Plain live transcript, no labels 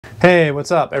Hey, what's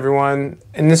up everyone?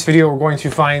 In this video we're going to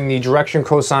find the direction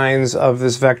cosines of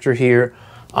this vector here,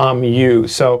 u.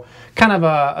 So kind of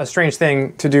a strange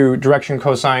thing to do, direction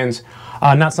cosines,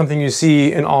 not something you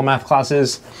see in all math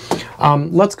classes.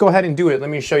 Let's go ahead and do it. Let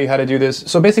me show you how to do this.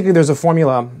 So basically there's a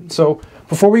formula. So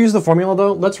before we use the formula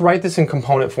though, let's write this in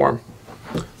component form.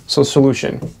 So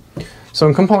solution. So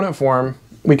in component form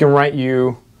we can write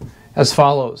u as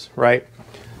follows, right?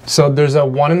 So there's a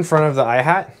 1 in front of the I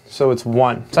hat, so it's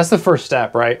 1. So that's the first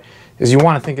step, right? Is you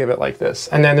want to think of it like this.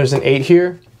 And then there's an 8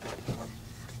 here.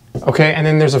 Okay, and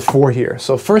then there's a 4 here.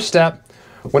 So first step,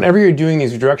 whenever you're doing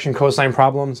these direction cosine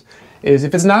problems, is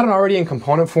if it's not already in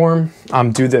component form,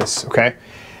 do this, okay?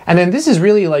 And then this is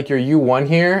really like your u1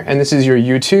 here, and this is your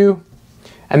u2,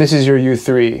 and this is your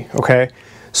u3, okay?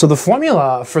 So the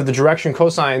formula for the direction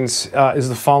cosines is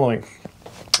the following.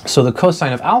 So the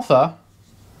cosine of alpha,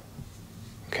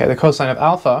 okay, the cosine of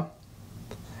alpha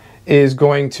is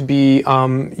going to be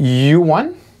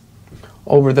u1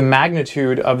 over the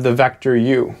magnitude of the vector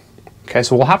u. Okay,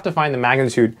 so we'll have to find the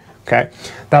magnitude, okay?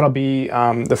 That'll be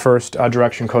the first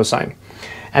direction cosine.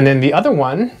 And then the other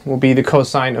one will be the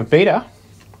cosine of beta,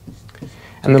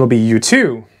 and it'll be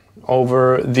u2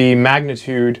 over the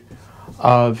magnitude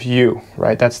of u,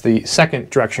 right? That's the second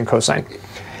direction cosine.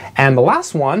 And the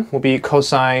last one will be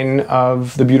cosine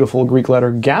of the beautiful Greek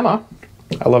letter gamma.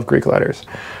 I love Greek letters.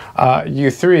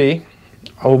 u3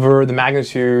 over the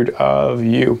magnitude of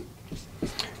u.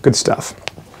 Good stuff.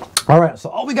 All right, so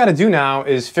all we got to do now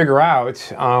is figure out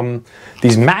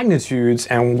these magnitudes,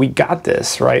 and we got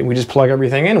this, right? We just plug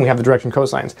everything in and we have the direction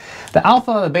cosines. The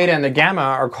alpha, the beta, and the gamma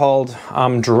are called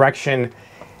direction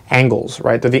angles,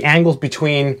 right? They're the angles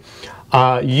between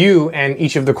u and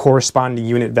each of the corresponding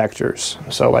unit vectors.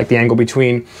 So like the angle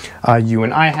between u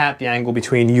and I hat, the angle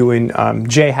between u and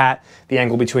j hat, the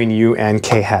angle between u and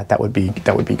k hat, that would be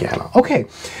gamma. Okay,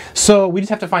 so we just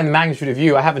have to find the magnitude of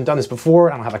u. I haven't done this before,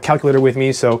 I don't have a calculator with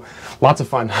me, so lots of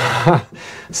fun.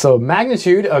 So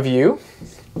magnitude of u,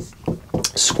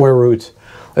 square root,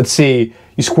 let's see,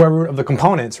 you square root of the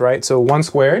components, right? So 1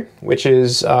 squared, which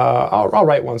is, I'll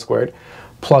write 1 squared,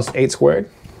 plus 8 squared,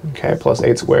 okay, plus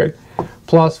 8 squared,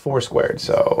 plus 4 squared.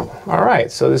 So, all right,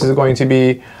 so this is going to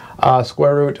be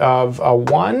square root of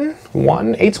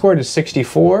 8 squared is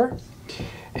 64,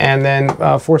 and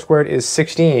then 4 squared is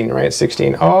 16, right?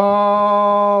 16.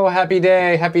 Oh, happy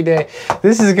day, happy day.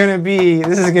 This is gonna be,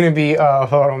 oh,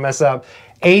 don't mess up.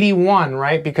 81,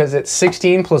 right? Because it's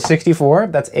 16 plus 64,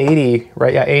 that's 80,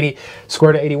 right? Yeah, 80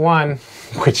 square root of 81,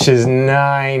 which is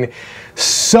 9.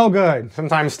 So good.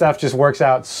 Sometimes stuff just works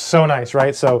out so nice,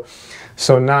 right? So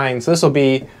 9. So this will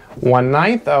be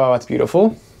 1/9. Oh, that's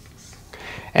beautiful.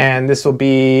 And this will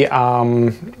be,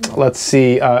 let's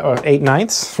see, 8/9.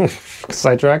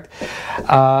 Sidetracked.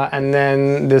 And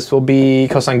then this will be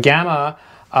cosine gamma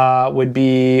would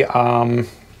be,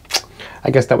 I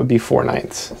guess that would be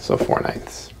 4/9. So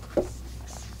 4/9.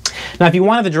 Now, if you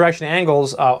wanted the direction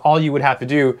angles, all you would have to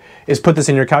do is put this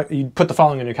in your you put the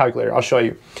following in your calculator. I'll show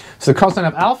you. So the cosine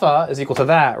of alpha is equal to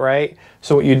that, right?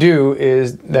 So what you do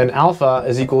is then alpha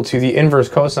is equal to the inverse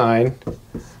cosine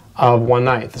of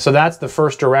 1/9. So that's the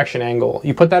first direction angle.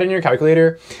 You put that in your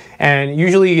calculator, and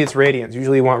usually it's radians.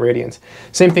 Usually you want radians.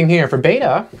 Same thing here for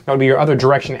beta. That would be your other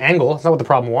direction angle. That's not what the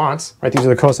problem wants, right? These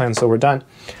are the cosines, so we're done.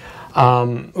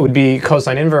 It would be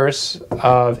cosine inverse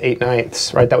of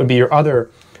 8/9, right? That would be your other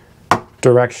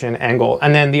direction angle.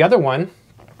 And then the other one,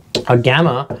 a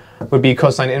gamma, would be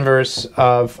cosine inverse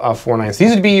of 4/9.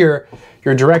 These would be your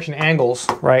direction angles,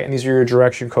 right? And these are your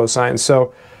direction cosines.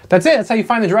 So that's it. That's how you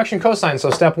find the direction cosine. So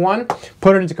step 1,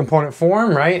 put it into component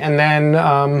form, right? And then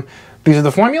these are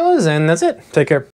the formulas, and that's it. Take care.